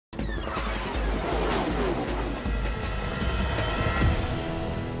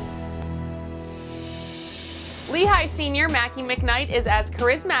Lehigh senior Mackey McKnight is as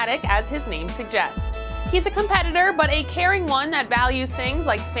charismatic as his name suggests. He's a competitor, but a caring one that values things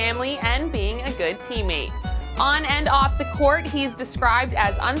like family and being a good teammate. On and off the court, he's described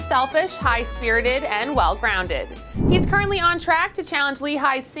as unselfish, high-spirited, and well-grounded. He's currently on track to challenge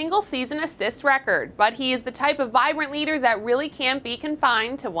Lehigh's single-season assist record, but he is the type of vibrant leader that really can't be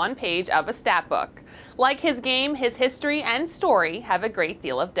confined to one page of a stat book. Like his game, his history and story have a great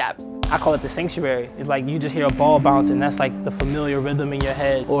deal of depth. I call it the sanctuary. It's like you just hear a ball bouncing, that's like the familiar rhythm in your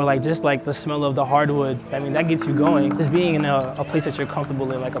head, or like just like the smell of the hardwood. I mean, that gets you going. Just being in a place that you're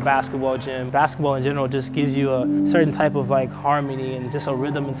comfortable in, like a basketball gym. Basketball in general just gives you a certain type of like harmony and just a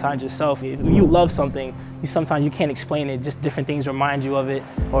rhythm inside yourself. If you love something, sometimes you can't explain it, just different things remind you of it,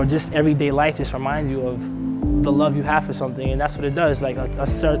 or just everyday life just reminds you of the love you have for something, and that's what it does. Like a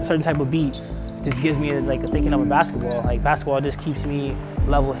certain type of beat just gives me like thinking of a basketball. Like basketball just keeps me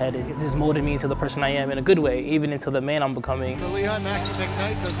level-headed. It just molded me into the person I am in a good way, even into the man I'm becoming. For Lehigh, Mackey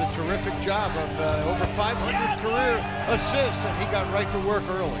McKnight does a terrific job of over 500 career assists, and he got right to work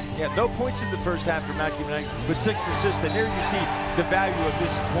early. Yeah, no points in the first half for Mackey McKnight, but 6 assists. And there you see the value of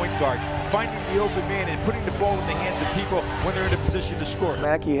this point guard, finding the open man and putting the ball in the hands of people when they're in a position to score.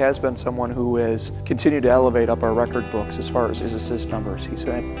 Mackey has been someone who has continued to elevate up our record books as far as his assist numbers. He's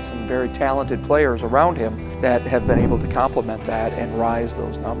had some very talented players around him that have been able to complement that and rise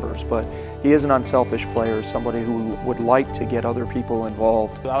those numbers. But he is an unselfish player, somebody who would like to get other people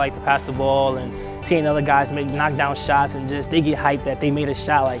involved. I like to pass the ball and seeing other guys make knockdown shots and just they get hyped that they made a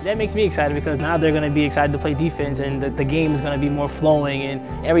shot. Like that makes me excited because now they're going to be excited to play defense and the game is going to be more flowing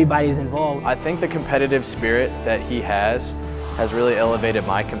and everybody's involved. I think the competitive spirit that he has really elevated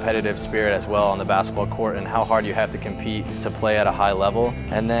my competitive spirit as well on the basketball court, and how hard you have to compete to play at a high level.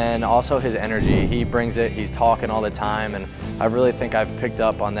 And then also his energy, he brings it, he's talking all the time, and I really think I've picked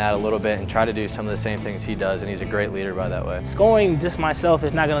up on that a little bit and try to do some of the same things he does, and he's a great leader by that way. Scoring just myself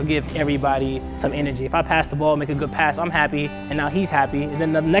is not going to give everybody some energy. If I pass the ball, make a good pass, I'm happy, and now he's happy, and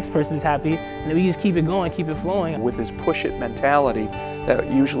then the next person's happy, and then we just keep it going, keep it flowing. With his push-it mentality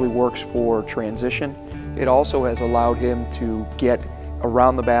that usually works for transition, it also has allowed him to get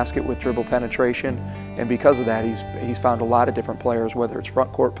around the basket with dribble penetration, and because of that he's found a lot of different players, whether it's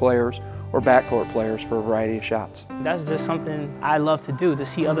front court players or back court players, for a variety of shots. That's just something I love to do, to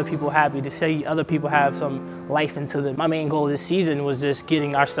see other people happy, to see other people have some life into them. My main goal this season was just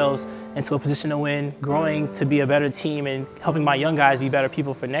getting ourselves into a position to win, growing to be a better team, and helping my young guys be better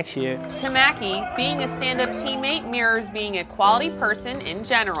people for next year. To Mackey, being a stand-up teammate mirrors being a quality person in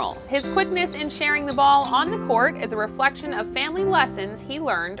general. His quickness in sharing the ball on the court is a reflection of family lessons he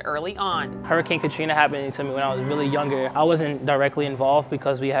learned early on. Hurricane Katrina happened to me when I was really younger. I wasn't directly involved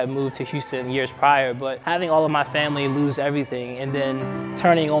because we had moved to Houston years prior, but having all of my family lose everything and then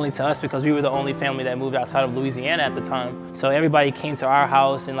turning only to us because we were the only family that moved outside of Louisiana at the time. So everybody came to our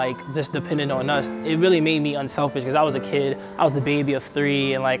house and like just depended on us. It really made me unselfish because I was a kid. I was the baby of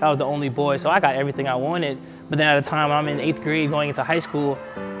 3 and like I was the only boy, so I got everything I wanted. But then at a time when I'm in 8th grade going into high school,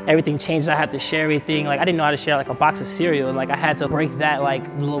 everything changed. I had to share everything. Like I didn't know how to share like a box of cereal, and like I had to break that like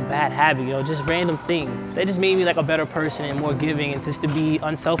little bad habit, you know, just random things. They just made me like a better person and more giving, and just to be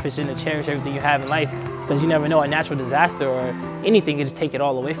unselfish and to cherish everything you have in life, because you never know, a natural disaster or anything can just take it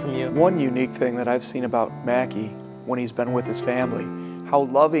all away from you. One unique thing that I've seen about Mackey when he's been with his family, how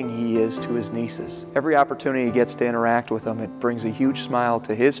loving he is to his nieces. Every opportunity he gets to interact with them, it brings a huge smile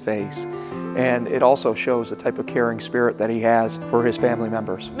to his face. And it also shows the type of caring spirit that he has for his family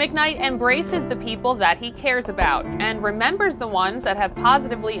members. McKnight embraces the people that he cares about and remembers the ones that have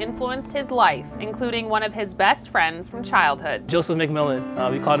positively influenced his life, including one of his best friends from childhood. Joseph McMillan,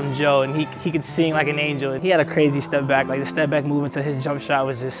 we called him Joe, and he could sing like an angel. He had a crazy step back, like the step back movement to his jump shot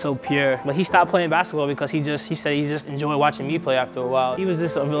was just so pure. But he stopped playing basketball because he said he just enjoyed watching me play after a while. He was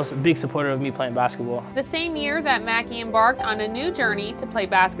just a real big supporter of me playing basketball. The same year that Mackey embarked on a new journey to play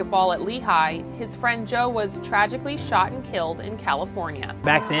basketball at Lehigh, his friend Joe was tragically shot and killed in California.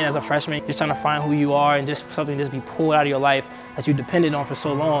 Back then, as a freshman, just trying to find who you are and just something just be pulled out of your life that you depended on for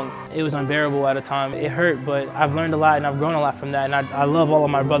so long, it was unbearable at a time. It hurt, but I've learned a lot and I've grown a lot from that, and I love all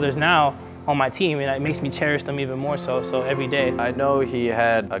of my brothers now on my team, and it makes me cherish them even more so every day. I know he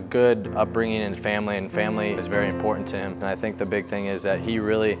had a good upbringing in family, and family is very important to him. And I think the big thing is that he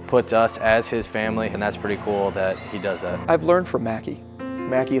really puts us as his family, and that's pretty cool that he does that. I've learned from Mackey.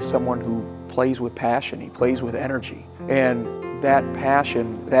 Mackey is someone who plays with passion, he plays with energy. And that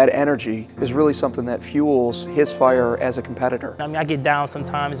passion, that energy is really something that fuels his fire as a competitor. I mean, I get down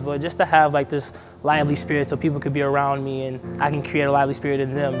sometimes, but just to have like this lively spirit so people could be around me and I can create a lively spirit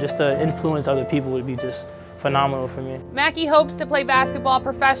in them, just to influence other people would be just phenomenal for me. Mackey hopes to play basketball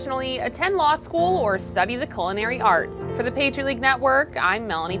professionally, attend law school, or study the culinary arts. For the Patriot League Network, I'm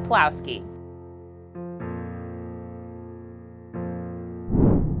Melanie Pulowski.